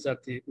area. This is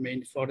at the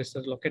main forests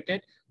are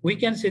located. We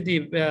can see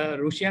the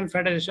Russian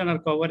Federation are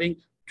covering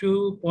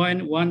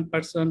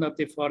 2.1% of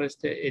the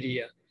forest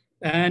area,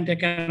 and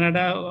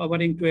Canada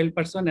covering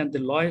 12%, and the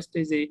lowest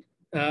is the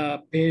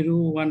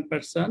Peru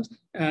 1%,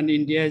 and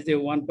India is the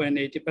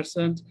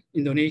 1.80%,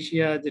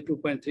 Indonesia the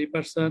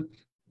 2.3%.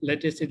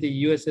 Latest is the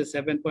USA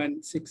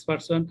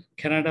 7.6%,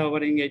 Canada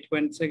covering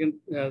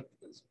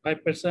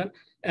 8.5%,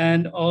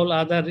 and all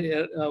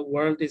other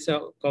world is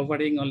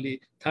covering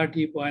only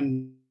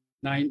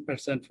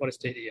 30.9%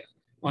 forest area.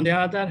 On the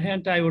other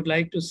hand, I would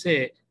like to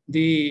say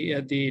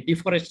the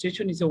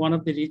deforestation is one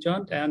of the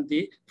region, and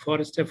the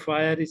forest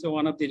fire is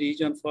one of the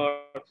region for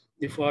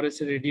the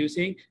forest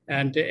reducing,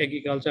 and the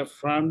agriculture,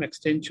 farm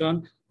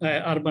extension,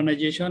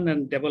 urbanization,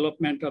 and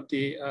development of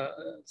the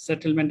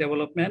settlement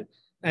development.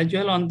 As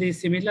well on the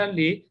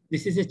similarly,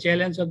 this is a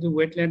challenge of the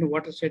wetland,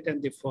 watershed,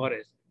 and the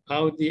forest.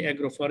 How the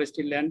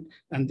agroforestry land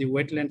and the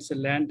wetlands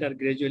land are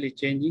gradually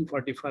changing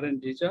for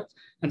different regions,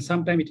 and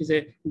sometimes it is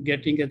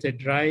getting as a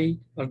dry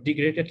or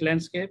degraded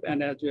landscape,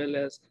 and as well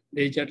as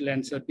desert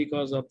landscape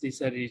because of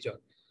this region.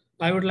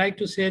 I would like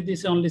to say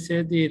this only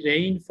say the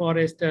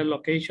rainforest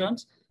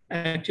locations.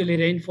 Actually,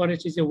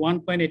 rainforest is a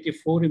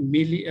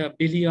 1.84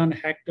 billion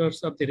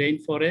hectares of the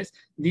rainforest.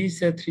 These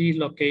 3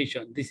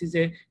 locations. This is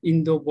a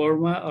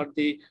Indo-Burma or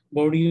the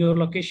Borneo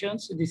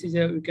locations. This is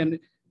we can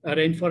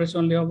rainforest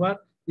only over.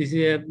 This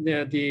is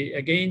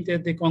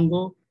the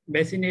Congo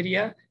basin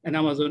area and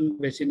Amazon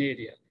basin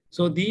area.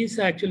 So these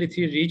are actually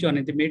 3 regions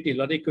in the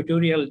middle or the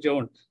equatorial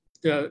zone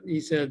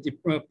is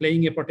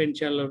playing a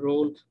potential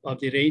role of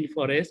the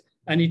rainforest,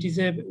 and it is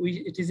a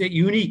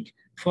unique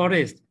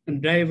forest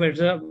and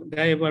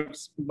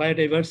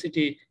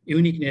biodiversity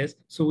uniqueness.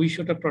 So we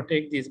should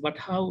protect this, but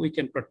how we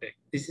can protect?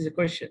 This is a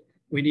question.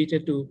 We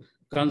needed to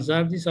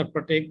conserve this or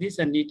protect this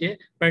and need a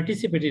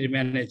participatory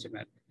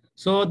management.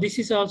 So this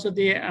is also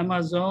the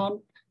Amazon.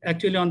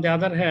 Actually, on the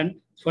other hand,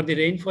 for the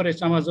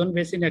rainforest, Amazon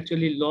basin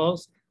actually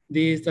lost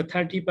the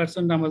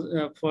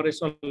 30%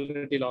 forest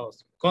already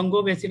lost.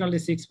 Congo basin only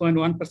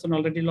 6.1%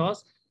 already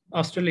lost.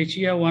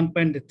 Australasia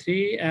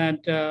 1.3%,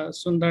 and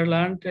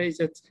Sunderland is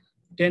at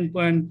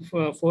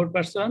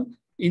 10.4%.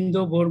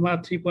 Indo-Burma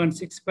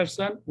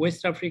 3.6%,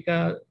 West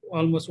Africa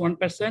almost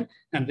 1%,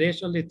 and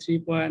rest only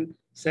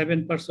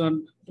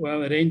 3.7%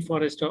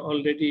 rainforest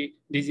already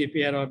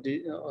disappear or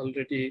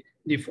already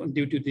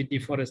due to the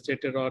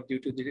deforested or due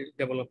to the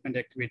development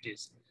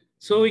activities.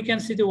 So we can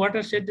see the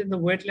watershed in the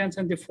wetlands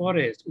and the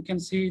forest. We can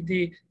see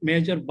the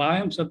major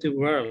biomes of the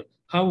world.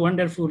 How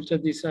wonderful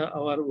this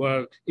our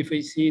world. If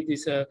we see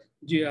this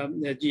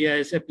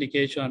GIS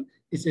application,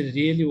 it's a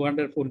really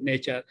wonderful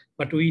nature,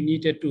 but we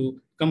needed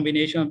to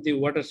combination of the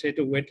watershed,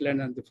 wetland,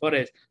 and the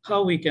forest, how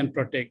we can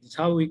protect this,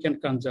 how we can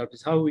conserve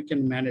this, how we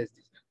can manage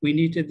this. We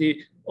need the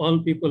all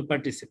people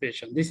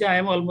participation. This I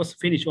am almost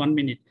finished, 1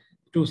 minute,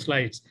 2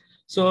 slides.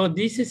 So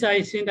this is,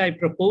 I think I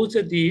propose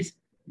this,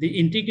 the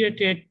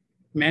integrated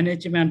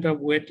management of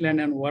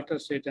wetland and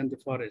watershed and the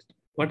forest.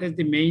 What is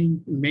the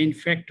main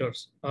factors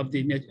of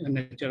the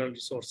natural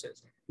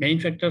resources? Main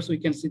factors, we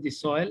can see the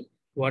soil,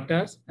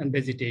 waters, and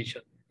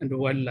vegetation, and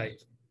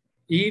wildlife.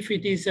 If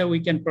it is, we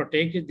can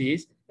protect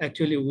this,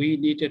 actually we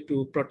needed to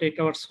protect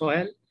our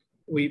soil,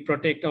 we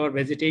protect our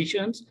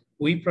vegetations,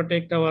 we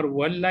protect our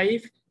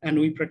wildlife, and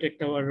we protect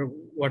our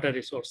water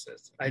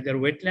resources, either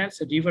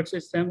wetlands, river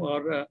system, or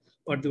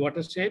the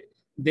watershed.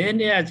 Then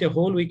as a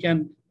whole, we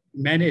can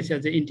manage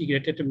as the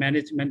integrated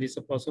management is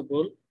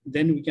possible.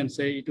 Then we can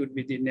say it would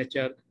be the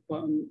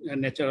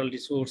natural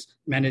resource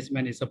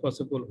management is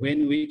possible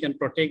when we can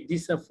protect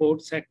these 4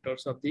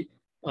 sectors of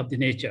the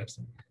natures.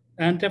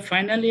 And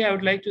finally, I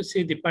would like to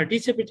say the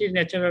participatory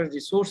natural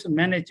resource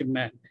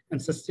management and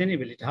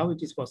sustainability, how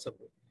it is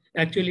possible.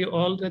 Actually,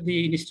 all the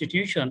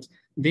institutions,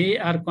 they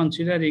are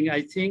considering,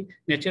 I think,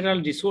 natural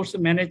resource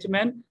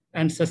management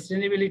and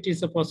sustainability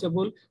is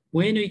possible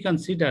when we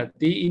consider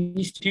the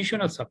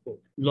institutional support,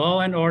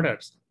 law and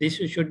orders. This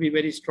should be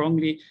very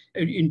strongly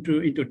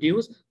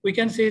introduced. We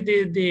can say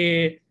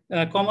the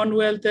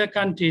Commonwealth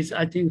countries,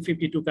 I think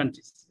 52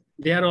 countries,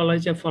 they are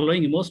always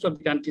following, most of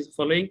the countries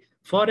following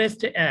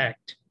Forest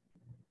Act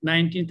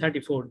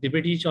 1934. The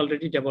British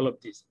already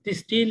developed this. They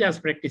still are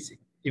practicing.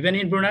 Even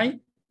in Brunei,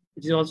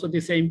 it is also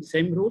the same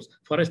rules,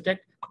 Forest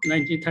Act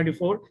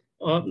 1934,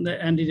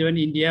 and even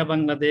India,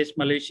 Bangladesh,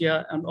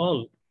 Malaysia, and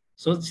all.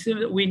 So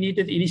we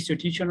needed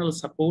institutional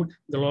support,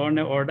 the law and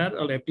order,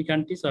 or every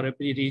countries or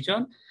every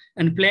region,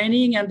 and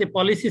planning and the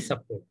policy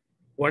support.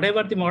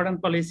 Whatever the modern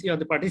policy or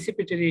the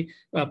participatory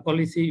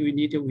policy we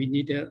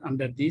need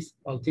under these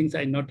all things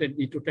I not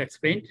need to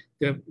explain,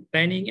 the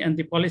planning and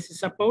the policy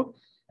support,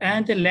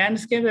 and the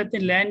landscape and the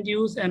land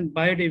use and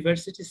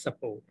biodiversity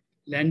support.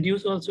 Land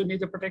use also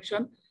need the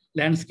protection,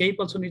 landscape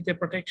also need the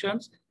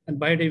protections, and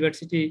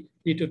biodiversity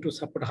needed to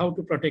support how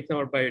to protect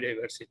our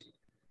biodiversity.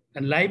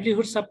 And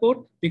livelihood support,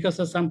 because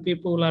some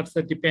people are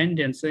the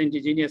dependents, the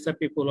indigenous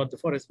people or the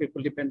forest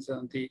people depends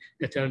on the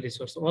natural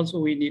resource. Also,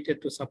 we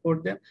needed to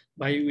support them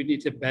we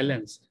need to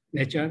balance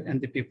nature and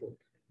the people.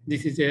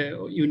 This is a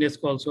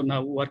UNESCO also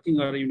now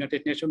working, or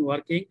United Nations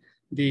working.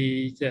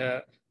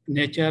 The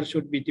nature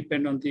should be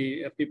depend on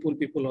the people.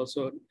 People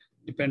also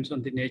depends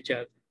on the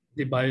nature.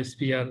 The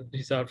biosphere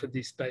reserve for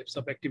these types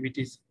of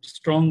activities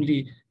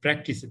strongly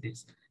practice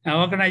this. And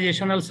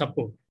organizational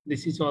support.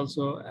 This is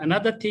also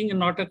another thing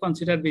not to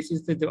consider. This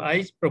is that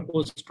I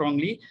propose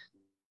strongly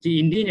the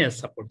indigenous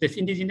support. This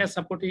indigenous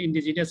support,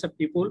 indigenous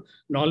people,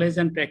 knowledge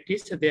and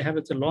practice. They have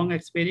a long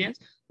experience.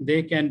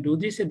 They can do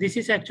this. This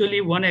is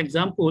actually one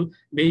example.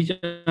 Based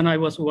on I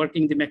was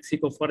working in the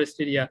Mexico forest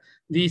area.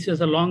 This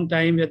was a long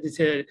time that this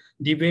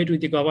debate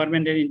with the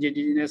government and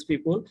indigenous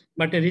people.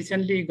 But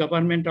recently,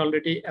 government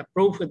already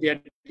approved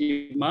their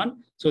demand.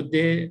 So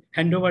they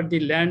hand over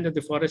the land,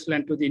 the forest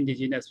land, to the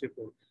indigenous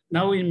people.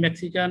 Now in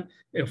Mexican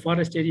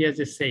forest areas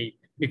is safe,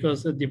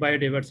 because the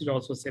biodiversity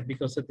also safe,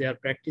 because they are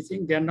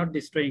practicing, they are not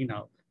destroying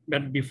now.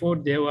 But before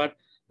they were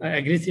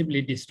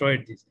aggressively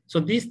destroyed this. So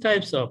these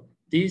types of,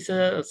 these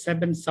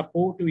 7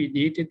 support, we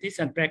needed this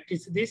and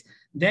practice this,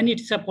 then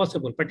it is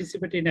possible.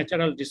 Participatory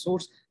natural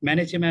resource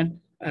management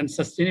and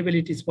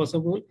sustainability is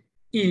possible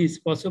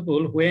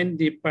when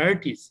the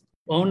parties,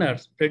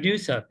 owners,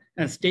 producer,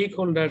 and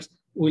stakeholders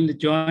will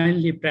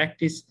jointly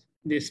practice,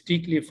 they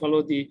strictly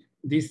follow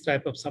this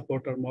type of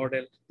supporter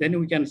model. Then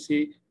we can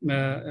see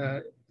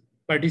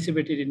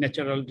participatory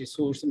natural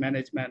resource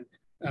management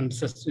and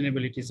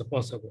sustainability is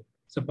possible.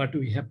 So, but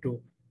we have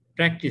to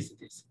practice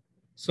this.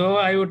 So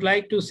I would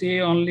like to say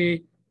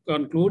only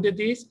conclude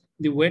this,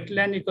 the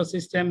wetland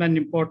ecosystem and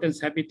importance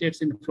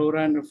habitats in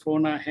flora and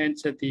fauna,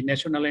 hence the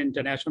national and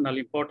international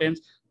importance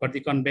for the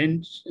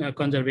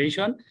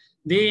conservation.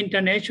 The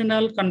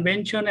international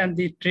convention and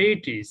the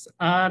treaties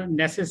are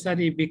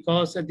necessary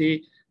because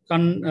the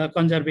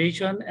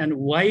conservation and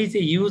wise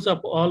use of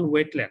all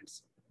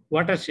wetlands,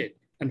 watershed,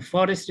 and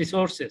forest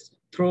resources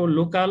through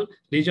local,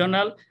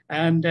 regional,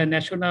 and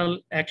national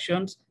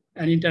actions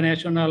and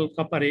international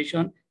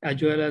cooperation,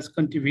 as well as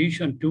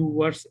contribution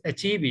towards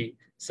achieving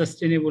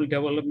sustainable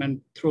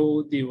development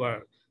through the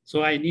world.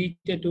 So I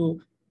needed to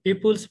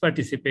people's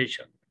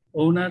participation,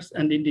 owners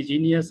and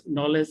indigenous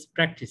knowledge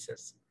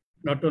practices,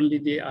 not only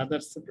the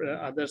others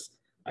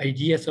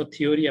ideas or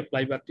theory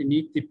apply, but we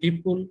need the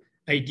people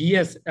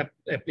ideas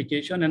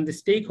application and the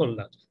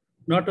stakeholders,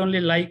 not only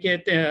like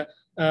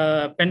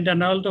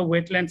Pantanal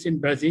wetlands in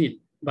Brazil,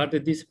 but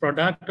this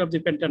product of the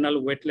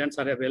Pantanal wetlands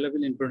are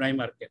available in Brunei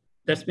market.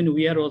 That's mean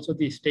we are also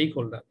the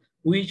stakeholder.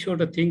 We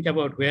should think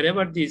about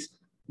wherever these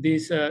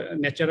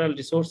natural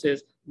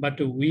resources, but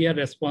we are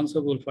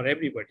responsible for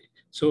everybody.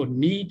 So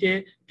need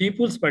a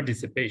people's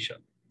participation.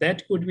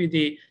 That could be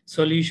the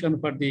solution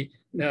for the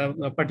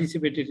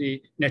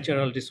participatory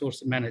natural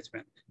resource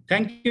management.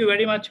 Thank you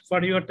very much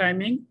for your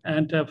timing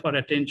and for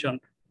attention.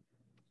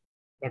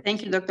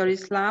 Thank you, Dr.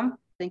 Islam.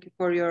 Thank you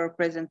for your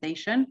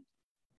presentation.